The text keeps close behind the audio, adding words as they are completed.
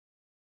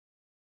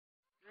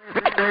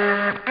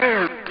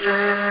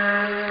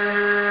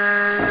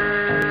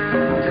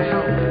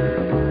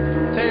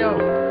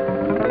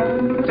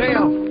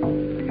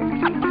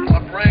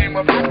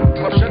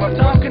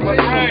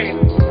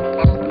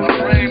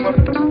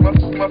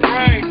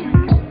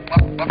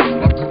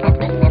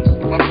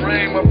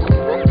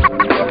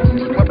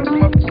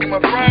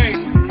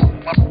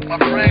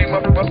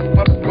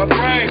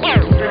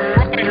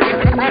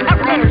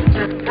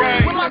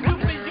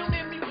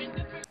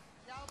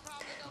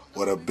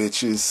What up,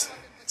 bitches?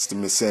 It's the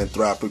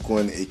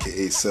MisanthropikOne,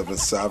 aka Seven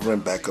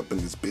Sovereign, back up in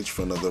this bitch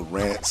for another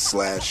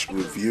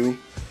rant/review.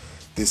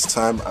 This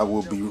time I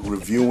will be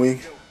reviewing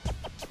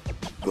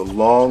the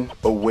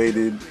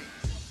long-awaited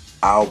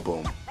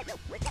album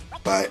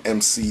by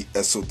MC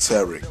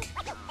Esoteric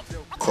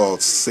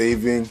called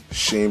Saving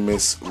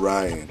Seamus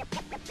Ryan.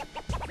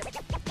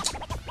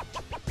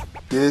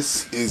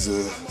 This is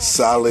a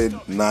solid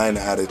 9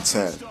 out of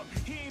 10.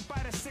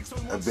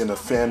 I've been a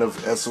fan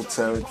of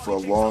Esoteric for a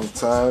long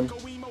time,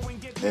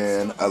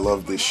 and I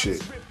love this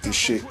shit. This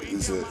shit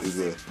is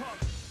a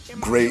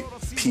great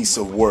piece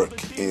of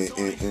work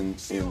in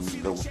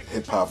the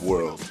hip-hop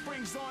world.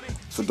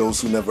 For those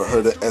who never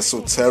heard of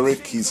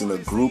Esoteric, he's in a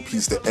group.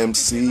 He's the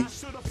MC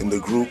in the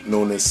group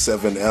known as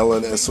 7L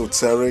and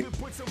Esoteric.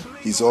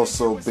 He's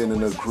also been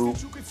in a group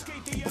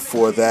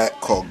before that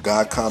called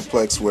God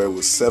Complex, where it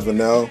was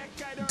 7L,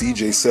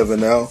 DJ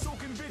 7L,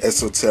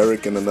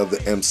 Esoteric, and another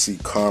MC,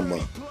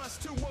 Karma.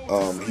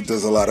 He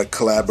does a lot of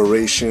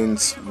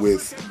collaborations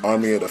with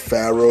Army of the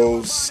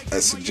Pharaohs. I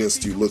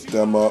suggest you look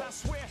them up.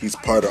 He's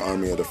part of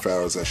Army of the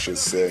Pharaohs, I should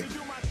say.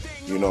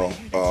 You know,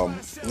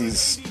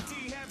 he's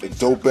a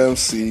dope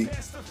MC.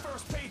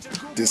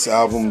 This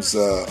album's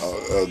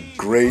a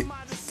great.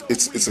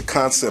 It's a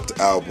concept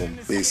album,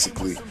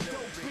 basically.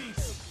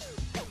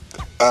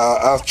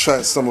 I'll try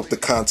to sum up the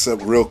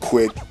concept real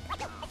quick.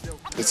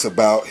 It's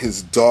about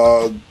his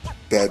dog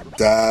that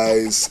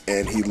dies,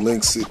 and he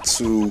links it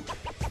to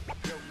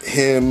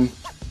him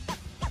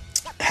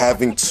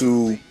having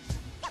to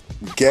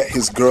get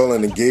his girl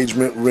an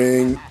engagement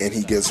ring, and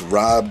he gets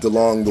robbed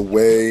along the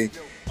way.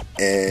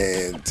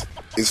 And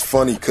it's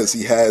funny because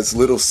he has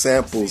little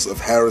samples of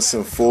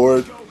Harrison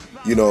Ford,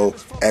 you know,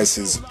 as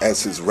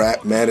his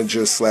rap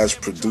manager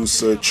 /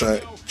 producer,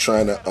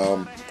 trying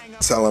to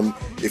tell him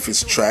if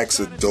his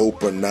tracks are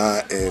dope or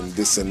not, and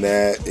this and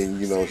that.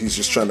 And you know, he's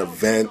just trying to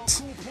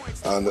vent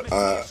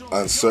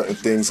on certain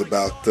things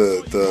about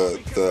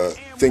the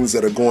things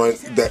that are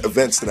the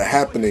events that are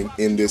happening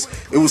in this.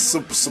 It was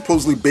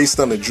supposedly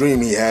based on a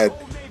dream he had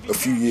a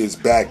few years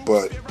back,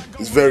 but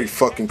it's very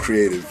fucking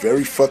creative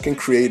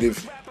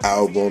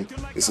album.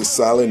 It's a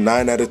solid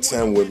 9 out of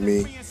 10 with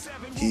me.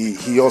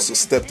 He also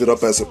stepped it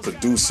up as a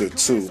producer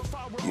too.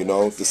 You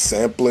know, the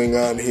sampling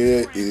on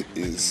here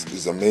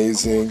is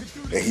amazing,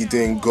 and he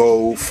didn't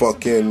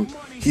fucking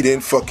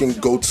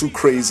go too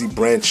crazy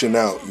branching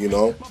out. You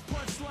know,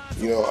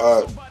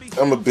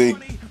 I'm a big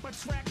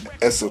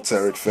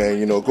Esoteric fan.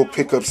 You know, go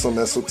pick up some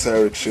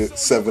Esoteric shit,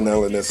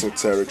 7L and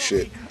Esoteric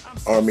shit.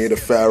 Army of the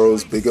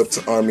Pharaohs, big up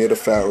to Army of the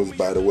Pharaohs,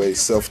 by the way.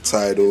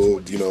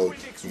 Self-titled, you know,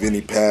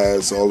 Vinny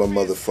Paz, all them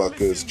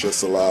motherfuckers,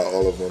 Just Allah,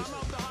 all of them.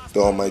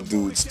 They're all my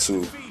dudes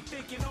too.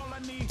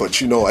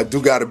 But you know, I do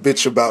gotta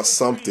bitch about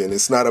something.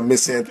 It's not a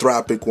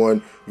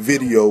MisanthropikOne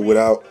video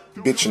without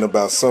bitching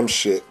about some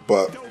shit.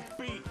 But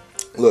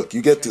look,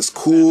 you get this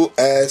cool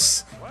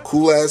ass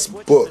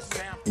book,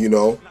 you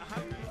know.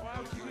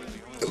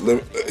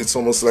 It's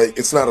almost like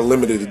it's not a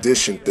limited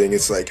edition thing.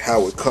 It's like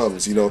how it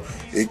comes, you know.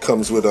 It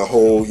comes with a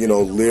whole, you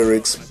know,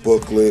 lyrics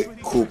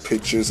booklet, cool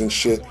pictures and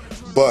shit.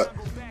 But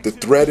the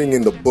threading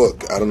in the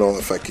book, I don't know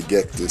if I could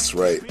get this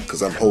right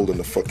because I'm holding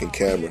the fucking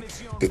camera.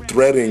 The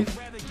threading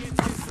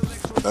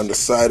on the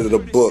side of the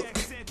book,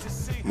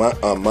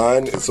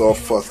 mine is all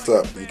fucked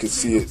up. You can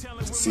see it.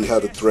 See how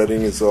the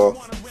threading is all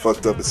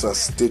fucked up. It's not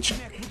stitched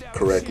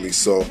correctly.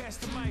 So,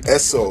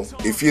 Eso,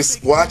 if you're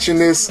watching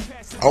this,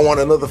 I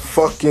want another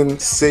fucking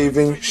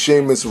Saving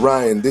Seamus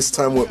Ryan. This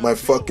time with my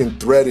fucking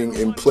threading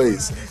in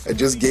place. I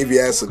just gave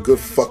your ass a good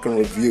fucking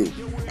review.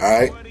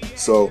 Alright?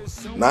 So,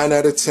 9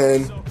 out of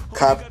 10.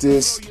 Cop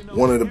this.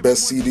 One of the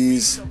best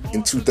CDs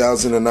in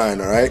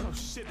 2009. Alright?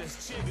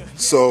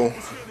 So,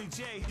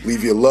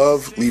 leave your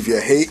love. Leave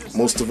your hate.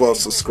 Most of all,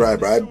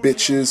 subscribe. Alright,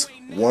 bitches?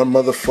 One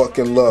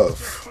motherfucking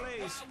love.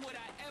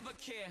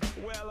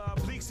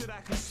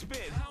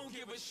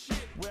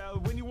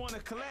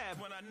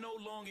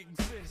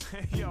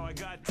 Yo, I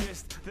got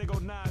this. There go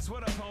Nas.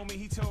 What up, homie?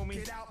 He told me,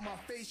 get out my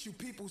face, you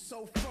people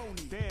so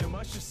phony. Damn,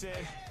 Usher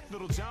said,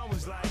 Little John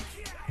was like,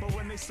 but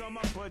when they saw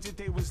my budget,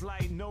 they was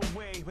like, no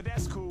way. But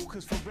that's cool,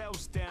 cause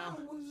Pharrell's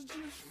down. I was just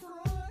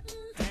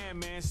damn,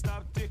 man,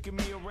 stop dicking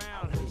me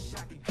around. I wish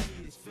I could give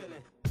you this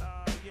feeling.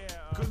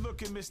 Good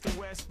looking, Mr.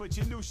 West, but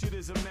your new shit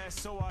is a mess.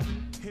 So I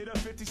hit up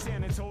 50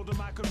 Cent and told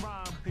him I could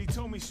rhyme. He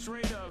told me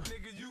straight up,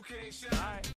 nigga, you can't shine.